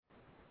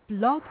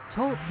Blog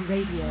Talk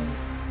Radio.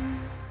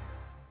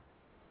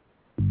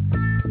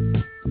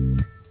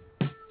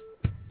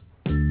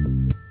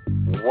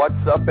 What's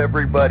up,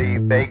 everybody?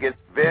 Vegas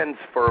Vince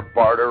for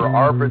Barter,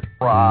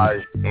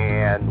 Arbitrage,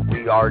 and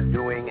we are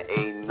doing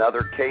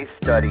another case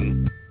study.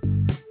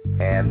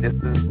 And this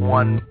is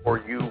one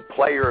for you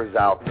players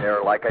out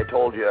there. Like I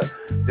told you,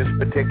 this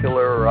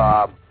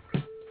particular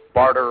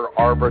Barter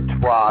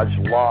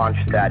Arbitrage launch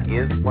that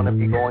is going to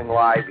be going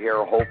live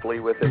here hopefully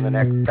within the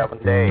next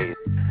 7 days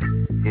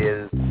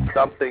is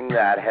something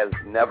that has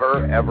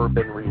never, ever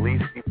been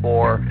released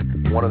before.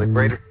 One of the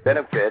greatest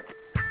benefits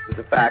is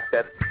the fact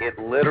that it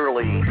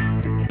literally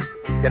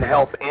can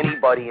help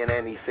anybody in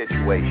any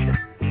situation,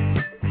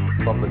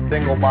 from the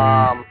single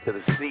mom to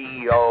the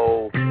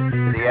CEO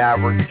to the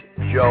average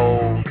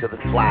Joe to the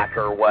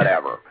slacker,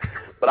 whatever.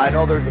 But I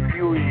know there's a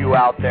few of you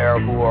out there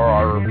who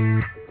are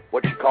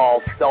what you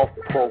call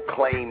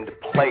self-proclaimed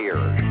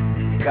players.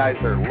 You guys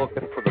are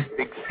looking for the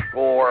big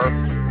score,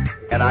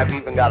 and I've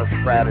even got a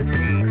strategy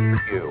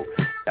for you.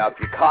 Now, if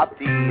you caught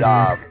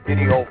the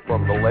video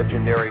from the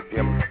legendary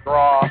Jim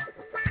Straw,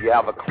 you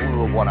have a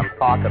clue of what I'm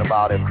talking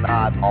about. If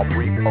not, I'll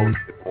repost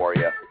it for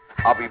you.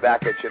 I'll be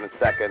back at you in a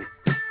second.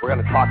 We're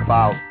going to talk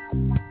about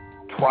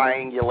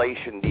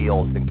triangulation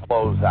deals and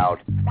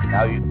closeouts.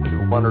 How you can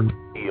do one or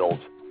two deals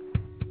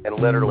and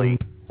literally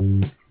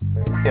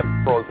tip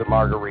frozen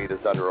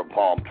margaritas under a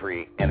palm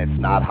tree, and it's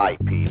not hype,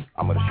 Pete.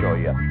 I'm going to show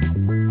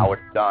you how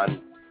it's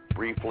done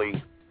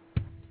briefly.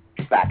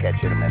 Back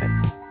at you in a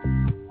minute.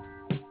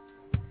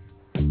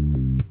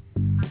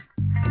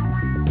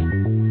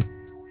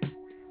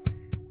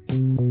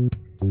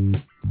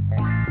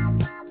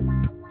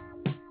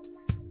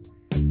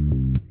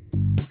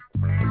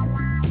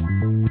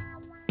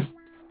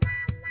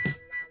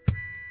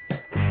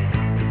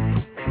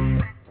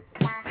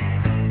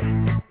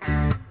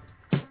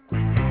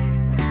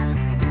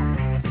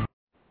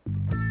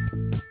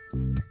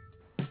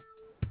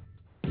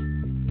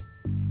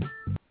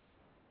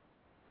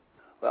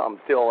 Well,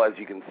 I'm still, as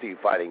you can see,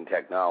 fighting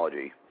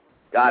technology.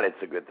 God, it's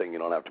a good thing you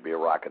don't have to be a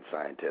rocket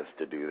scientist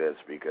to do this,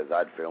 because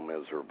I'd fail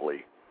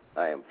miserably.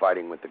 I am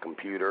fighting with the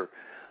computer.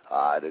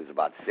 It is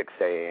about 6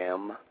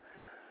 a.m.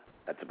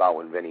 That's about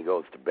when Vinny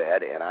goes to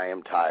bed, and I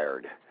am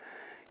tired.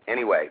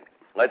 Anyway,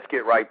 let's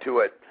get right to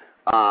it.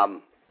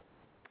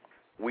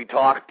 We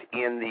talked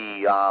in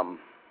the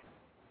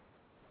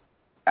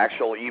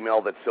actual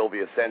email that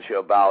Sylvia sent you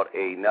about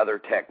another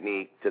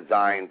technique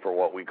designed for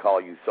what we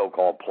call you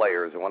so-called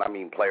players. And when I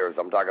mean players,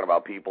 I'm talking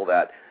about people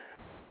that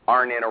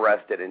aren't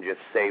interested in just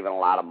saving a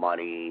lot of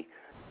money,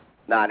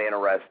 not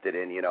interested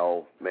in,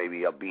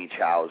 maybe a beach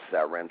house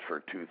that rents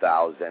for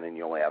 $2,000 and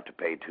you only have to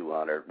pay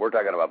 $200. We're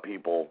talking about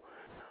people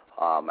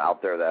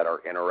out there that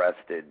are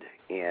interested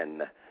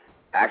in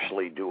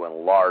actually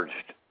doing large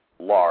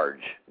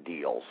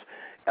deals.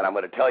 And I'm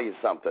going to tell you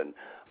something.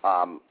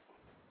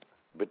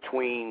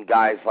 Between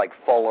guys like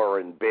Fuller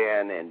and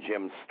Ben and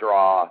Jim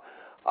Straw,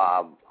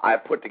 I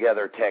put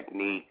together a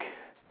technique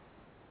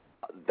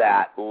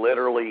that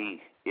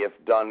literally, if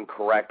done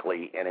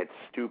correctly, and it's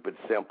stupid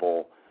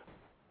simple,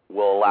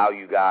 will allow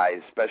you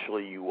guys,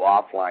 especially you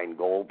offline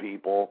gold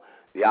people,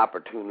 the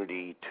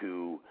opportunity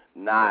to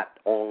not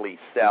only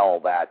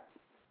sell that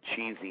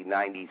cheesy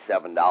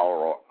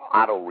 $97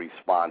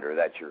 autoresponder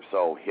that you're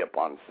so hip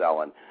on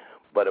selling,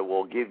 but it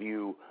will give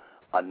you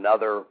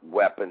another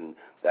weapon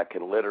that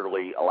can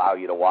literally allow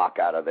you to walk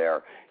out of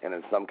there and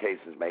in some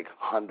cases make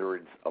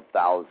hundreds of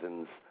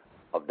thousands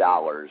of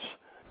dollars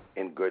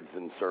in goods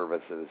and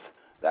services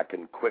that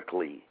can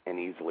quickly and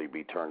easily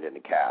be turned into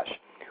cash.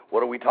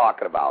 What are we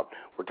talking about?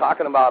 We're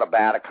talking about a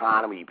bad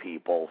economy,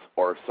 people,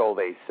 or so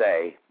they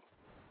say.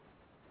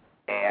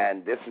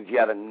 And this is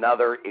yet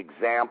another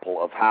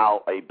example of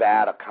how a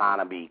bad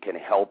economy can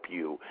help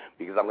you,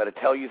 because I'm going to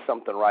tell you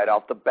something right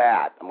off the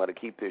bat. I'm going to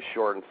keep this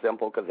short and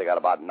simple because I got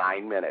about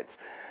 9 minutes.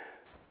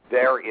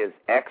 There is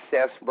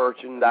excess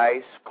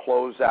merchandise,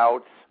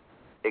 closeouts,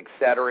 et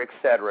cetera,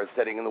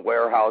 sitting in the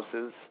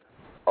warehouses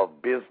of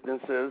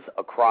businesses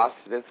across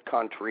this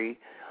country.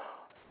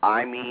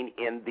 I mean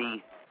in the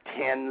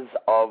tens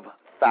of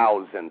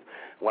thousands.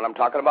 When I'm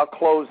talking about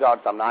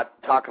closeouts, I'm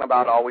not talking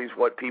about always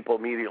what people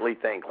immediately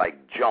think, like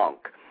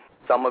junk.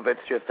 Some of it's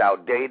just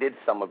outdated.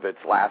 Some of it's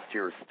last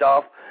year's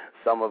stuff.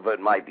 Some of it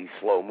might be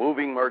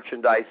slow-moving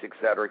merchandise, et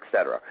cetera, et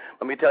cetera.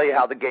 Let me tell you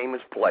how the game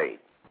is played.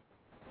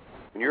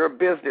 When you're a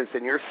business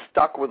and you're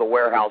stuck with a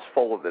warehouse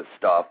full of this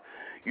stuff,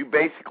 you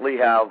basically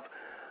have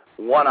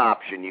one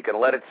option. You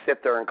can let it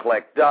sit there and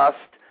collect dust,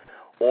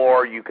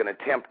 or you can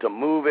attempt to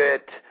move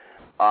it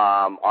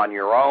on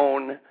your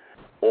own,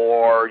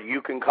 or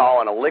you can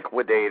call in a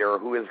liquidator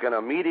who is going to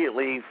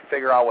immediately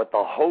figure out what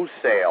the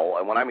wholesale,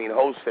 and when I mean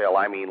wholesale,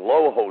 I mean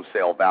low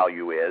wholesale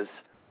value is,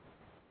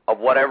 of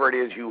whatever it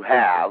is you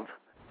have,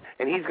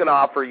 and he's going to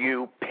offer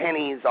you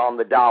pennies on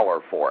the dollar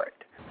for it.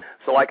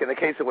 So like in the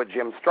case of what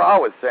Jim Straw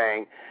was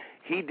saying,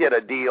 he did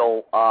a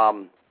deal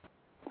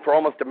for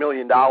almost $1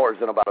 million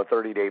in about a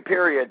 30-day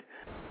period,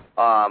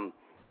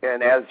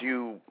 and as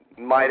you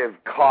might have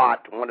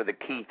caught, one of the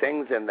key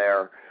things in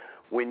there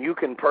when you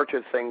can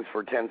purchase things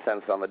for 10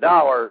 cents on the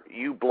dollar,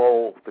 you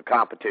blow the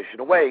competition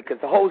away because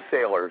the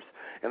wholesalers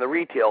and the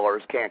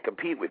retailers can't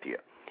compete with you.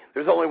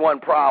 There's only one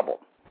problem.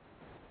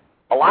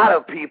 A lot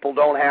of people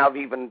don't have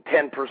even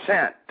 10%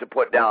 to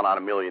put down on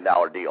 $1 million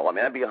deal. I mean,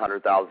 that'd be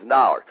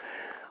 $100,000.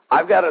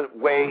 I've got a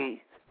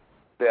way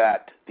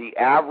that the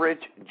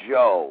average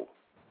Joe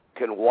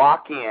can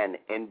walk in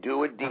and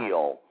do a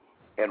deal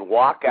and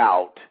walk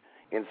out,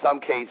 in some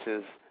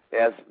cases,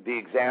 as the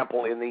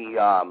example in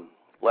the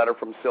letter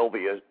from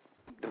Sylvia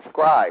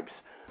describes,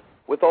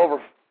 with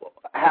over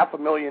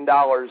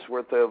 $500,000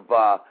 worth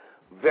of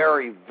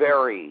very,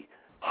 very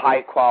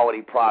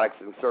high-quality products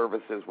and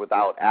services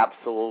without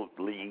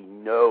absolutely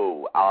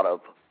no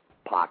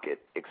out-of-pocket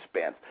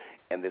expense.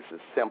 And this is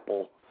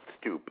simple,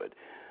 stupid.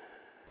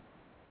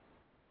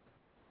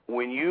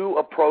 When you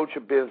approach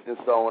a business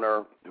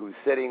owner who's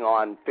sitting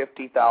on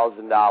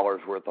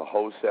 $50,000 worth of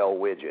wholesale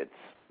widgets,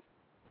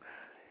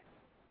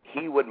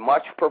 he would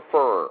much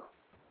prefer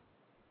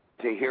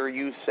to hear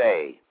you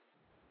say,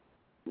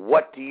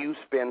 what do you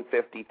spend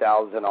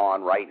 $50,000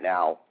 on right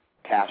now,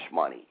 cash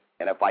money?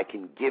 And if I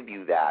can give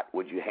you that,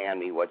 would you hand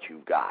me what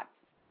you've got?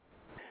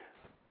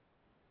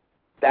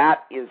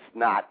 That is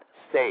not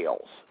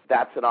sales.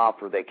 That's an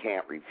offer they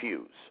can't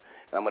refuse.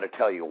 And I'm going to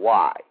tell you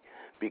why.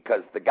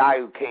 Because the guy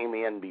who came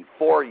in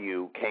before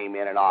you came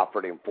in and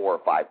offered him $4,000 or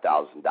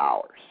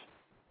 $5,000.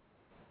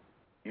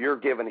 You're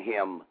giving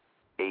him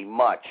a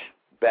much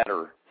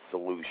better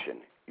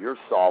solution. You're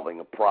solving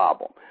a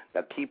problem.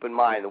 Now, keep in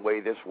mind, the way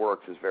this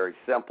works is very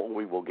simple.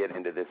 We will get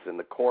into this in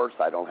the course.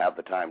 I don't have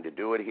the time to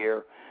do it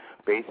here.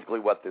 Basically,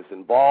 what this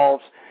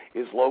involves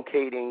is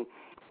locating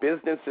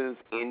businesses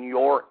in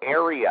your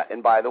area.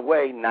 And by the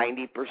way,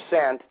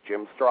 90%,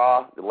 Jim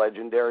Straw, the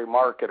legendary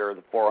marketer,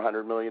 the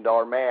 $400 million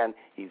man,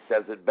 he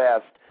says it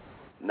best,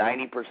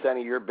 90%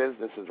 of your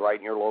business is right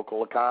in your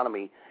local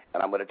economy.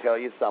 And I'm going to tell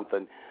you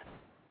something.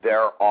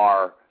 There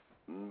are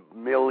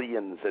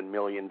millions and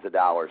millions of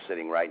dollars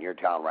sitting right in your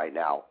town right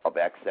now of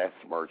excess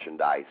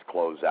merchandise,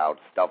 closeouts,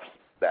 stuff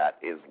that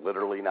is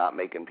literally not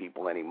making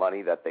people any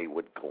money that they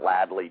would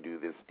gladly do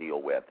this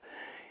deal with.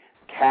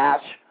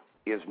 Cash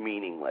is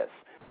meaningless.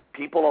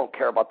 People don't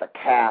care about the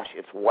cash.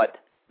 It's what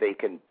they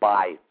can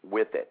buy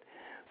with it.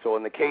 So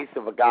in the case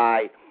of a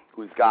guy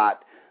who's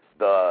got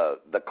the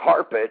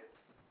carpet,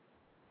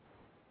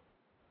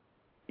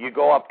 you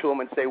go up to him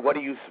and say, what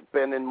are you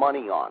spending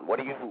money on? What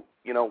do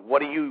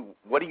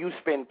you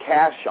spend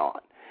cash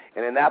on?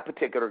 And in that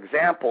particular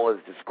example,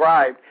 as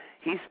described,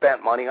 he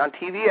spent money on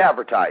TV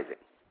advertising.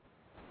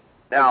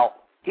 Now,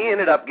 he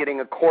ended up getting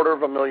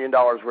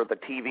 $250,000 worth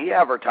of TV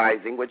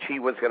advertising, which he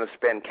was going to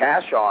spend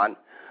cash on,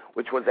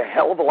 which was a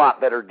hell of a lot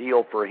better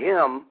deal for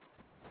him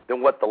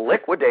than what the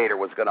liquidator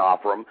was going to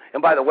offer him.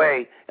 And by the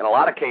way, in a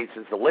lot of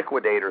cases, the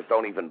liquidators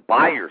don't even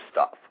buy your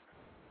stuff.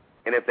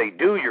 And if they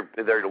do,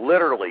 they're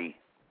literally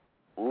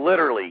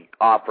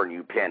offering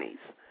you pennies.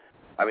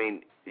 I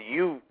mean,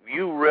 you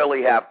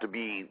really have to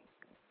be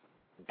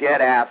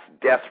dead-ass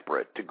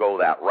desperate to go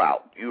that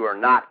route. You are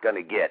not going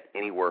to get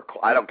anywhere.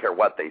 I don't care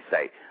what they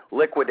say.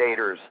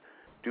 Liquidators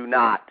do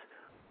not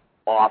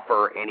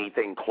offer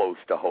anything close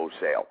to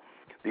wholesale.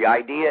 The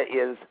idea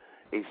is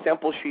a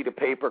simple sheet of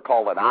paper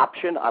called an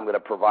option. I'm going to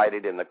provide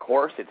it in the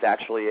course. It's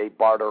actually a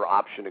barter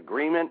option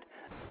agreement.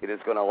 It is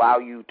going to allow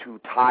you to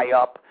tie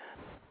up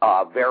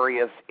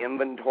various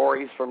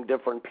inventories from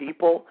different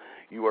people.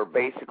 You are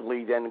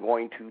basically then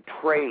going to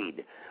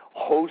trade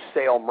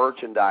wholesale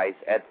merchandise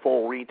at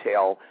full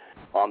retail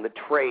on the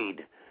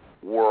trade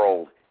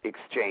world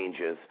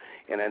exchanges.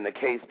 And in the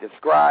case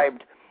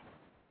described,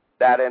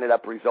 that ended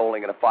up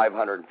resulting in a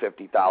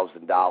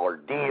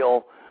 $550,000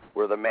 deal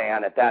where the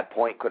man at that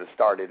point could have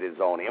started his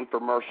own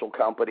infomercial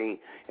company.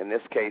 In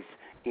this case,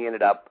 he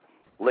ended up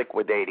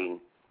liquidating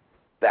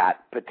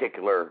that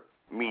particular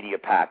media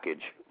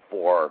package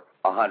for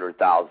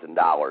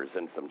 $100,000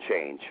 and some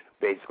change.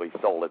 Basically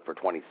sold it for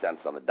 20 cents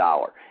on the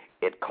dollar.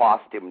 It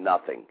cost him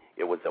nothing.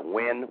 It was a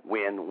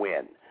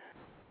win-win-win.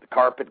 The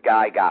carpet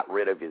guy got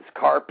rid of his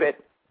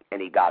carpet,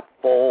 and he got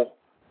full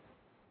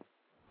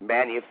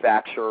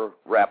manufacturer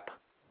rep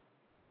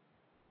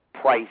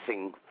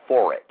pricing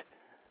for it.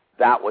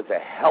 That was a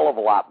hell of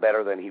a lot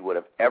better than he would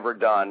have ever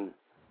done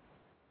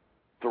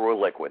through a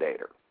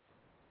liquidator.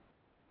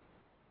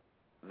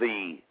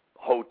 The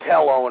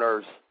hotel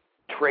owners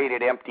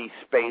traded empty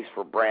space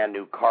for brand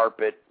new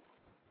carpet.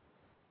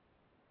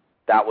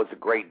 That was a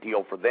great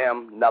deal for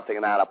them, nothing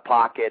out of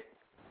pocket.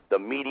 The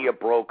media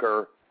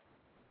broker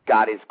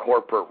got his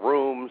corporate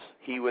rooms.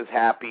 He was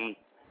happy.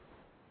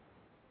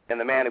 And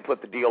the man who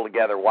put the deal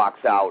together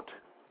walks out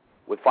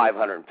with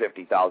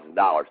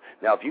 $550,000.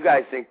 Now, if you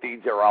guys think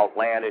these are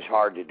outlandish,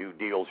 hard-to-do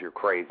deals, you're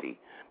crazy.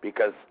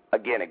 Because,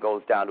 again, it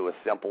goes down to a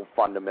simple,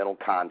 fundamental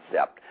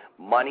concept.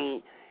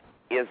 Money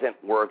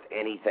isn't worth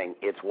anything.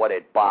 It's what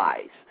it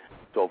buys.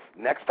 So if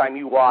next time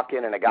you walk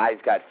in and a guy's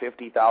got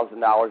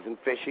 $50,000 in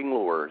fishing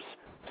lures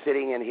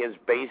sitting in his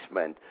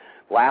basement,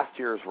 last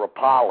year's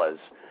Rapalas,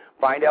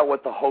 find out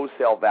what the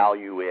wholesale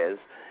value is,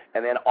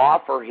 and then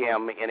offer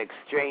him in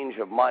exchange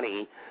of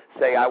money,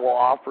 say, I will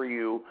offer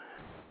you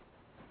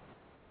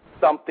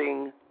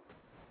something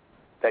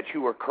that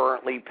you are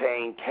currently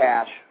paying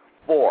cash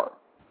for.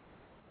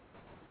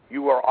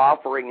 You are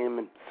offering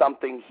him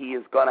something he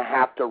is going to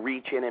have to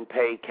reach in and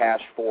pay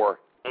cash for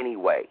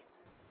anyway.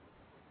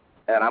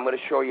 And I'm going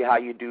to show you how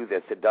you do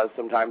this. It does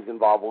sometimes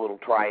involve a little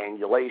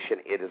triangulation.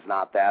 It is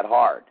not that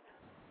hard.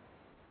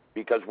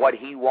 Because what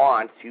he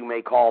wants, you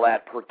may call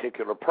that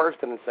particular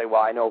person and say,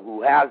 well, I know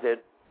who has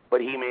it,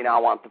 but he may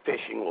not want the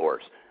fishing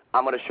lures.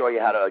 I'm going to show you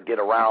how to get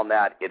around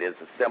that. It is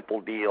a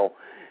simple deal.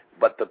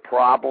 But the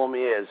problem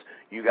is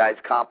you guys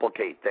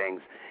complicate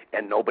things,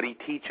 and nobody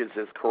teaches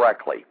this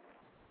correctly.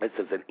 This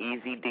is an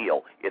easy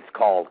deal. It's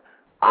called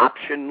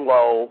option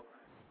low,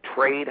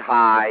 trade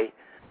high,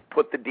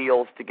 put the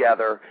deals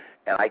together,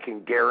 and I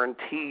can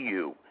guarantee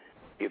you,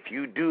 if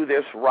you do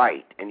this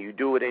right and you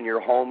do it in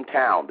your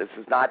hometown, this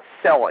is not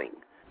selling.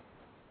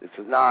 This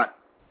is not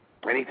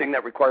anything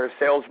that requires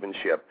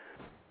salesmanship.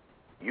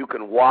 You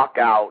can walk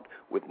out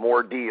with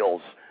more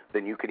deals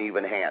than you can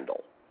even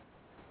handle.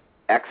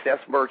 Excess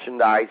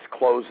merchandise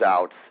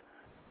closeouts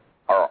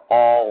are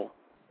all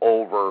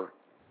over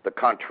the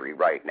country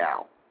right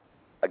now.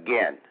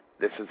 Again,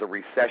 this is a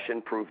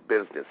recession-proof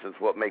business. This is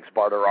what makes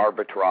barter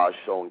arbitrage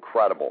so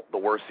incredible. The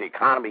worse the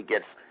economy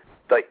gets,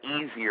 the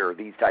easier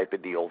these type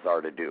of deals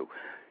are to do.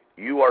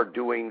 You are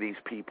doing these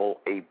people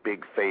a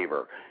big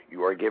favor.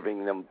 You are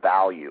giving them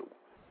value.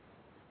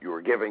 You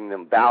are giving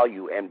them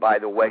value, and by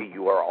the way,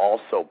 you are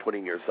also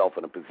putting yourself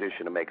in a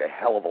position to make a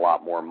hell of a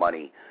lot more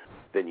money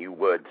than you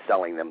would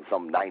selling them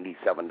some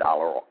 $97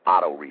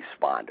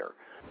 autoresponder.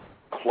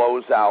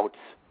 Closeouts,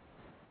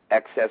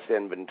 excess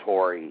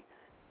inventory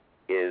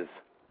is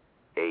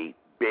a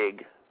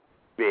big,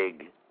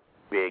 big,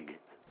 big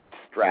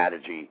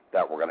strategy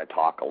that we're going to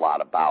talk a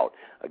lot about.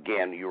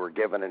 Again, you were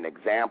given an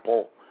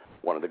example.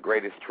 One of the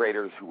greatest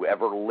traders who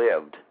ever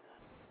lived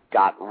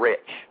got rich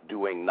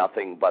doing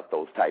nothing but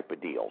those type of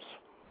deals.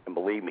 And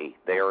believe me,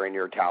 they are in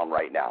your town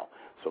right now.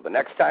 So the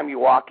next time you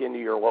walk into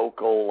your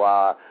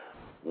local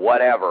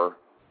whatever,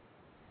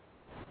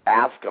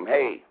 ask them,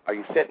 hey, are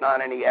you sitting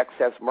on any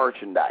excess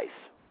merchandise?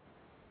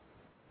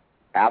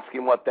 Ask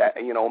him what that,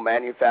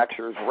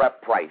 manufacturer's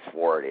rep price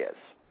for it is.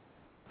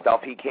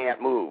 Stuff he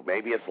can't move.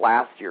 Maybe it's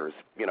last year's,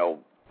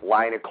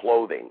 line of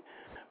clothing.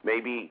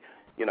 Maybe,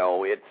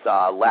 it's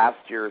last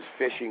year's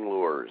fishing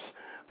lures.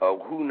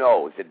 Who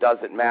knows? It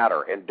doesn't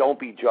matter. And don't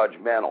be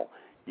judgmental.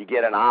 You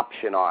get an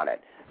option on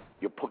it.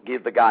 You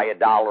give the guy a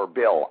dollar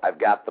bill. I've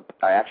got the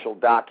actual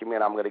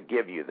document I'm going to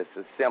give you. This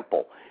is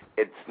simple.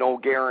 It's no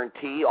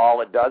guarantee.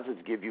 All it does is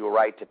give you a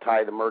right to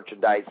tie the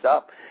merchandise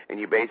up, and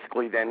you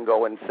basically then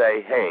go and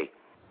say, hey,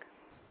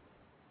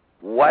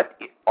 what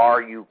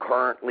are you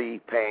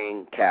currently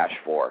paying cash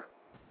for?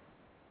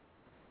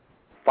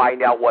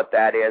 Find out what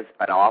that is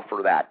and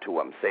offer that to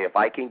them. Say, if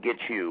I can get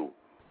you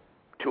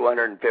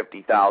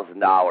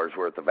 $250,000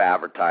 worth of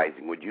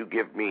advertising, would you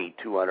give me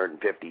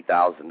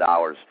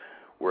 $250,000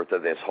 worth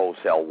of this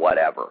wholesale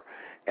whatever?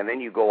 And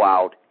then you go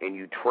out and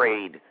you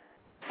trade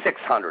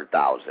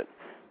 $600,000,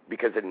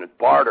 because in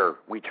barter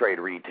we trade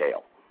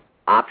retail.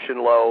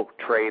 Option low,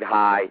 trade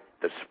high,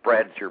 the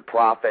spread's your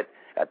profit.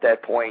 At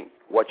that point,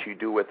 what you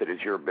do with it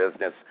is your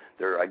business.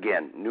 There are,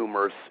 again,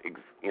 numerous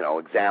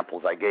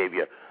examples I gave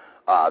you.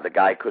 The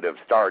guy could have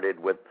started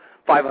with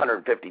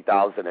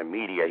 $550,000 in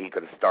media. He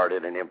could have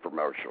started an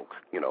infomercial,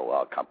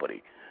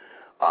 company.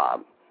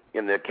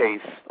 In the case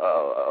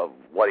of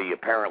what he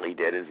apparently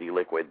did is he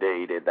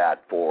liquidated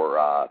that for,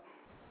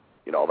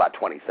 about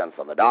 20 cents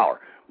on the dollar.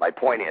 My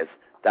point is,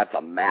 that's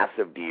a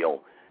massive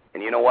deal.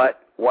 And you know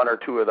what? One or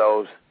two of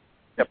those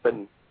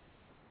sipping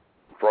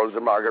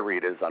frozen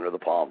margaritas under the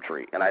palm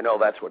tree. And I know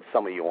that's what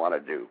some of you want to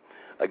do.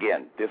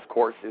 Again, this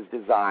course is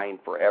designed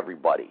for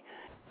everybody.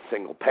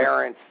 Single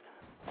parents,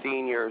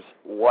 seniors,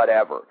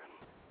 whatever.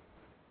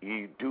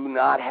 You do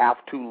not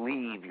have to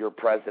leave your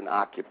present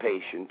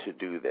occupation to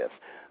do this.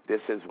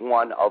 This is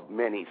one of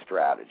many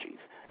strategies.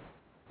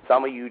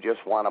 Some of you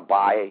just want to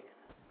buy,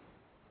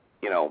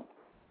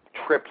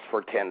 trips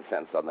for 10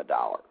 cents on the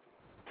dollar.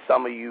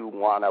 Some of you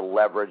want to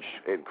leverage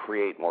and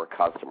create more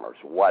customers,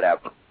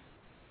 whatever.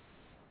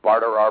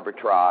 Barter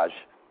arbitrage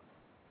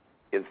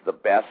is the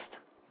best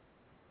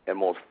and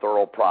most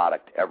thorough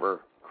product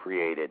ever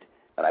created,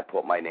 and I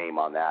put my name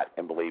on that,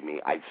 and believe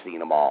me, I've seen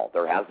them all.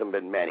 There hasn't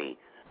been many.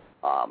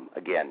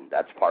 Again,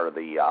 that's part of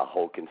the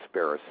whole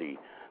conspiracy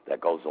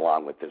that goes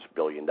along with this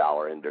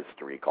billion-dollar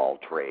industry called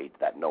trade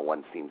that no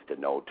one seems to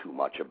know too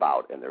much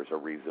about, and there's a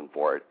reason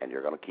for it, and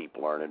you're going to keep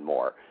learning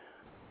more.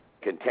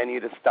 Continue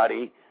to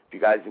study. If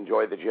you guys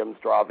enjoy the Jim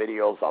Straw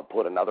videos, I'll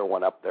put another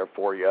one up there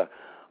for you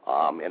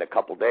in a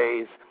couple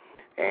days,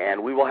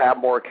 and we will have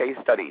more case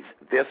studies.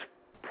 This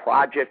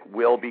project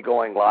will be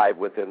going live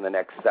within the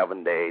next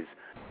 7 days.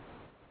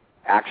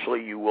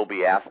 Actually, you will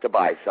be asked to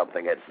buy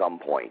something at some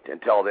point.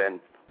 Until then,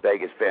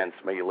 Vegas fans,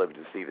 may you live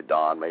to see the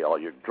dawn. May all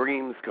your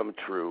dreams come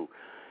true.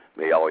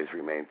 May you always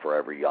remain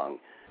forever young.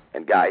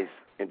 And guys,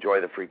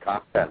 enjoy the free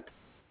content.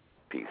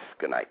 Peace.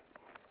 Good night.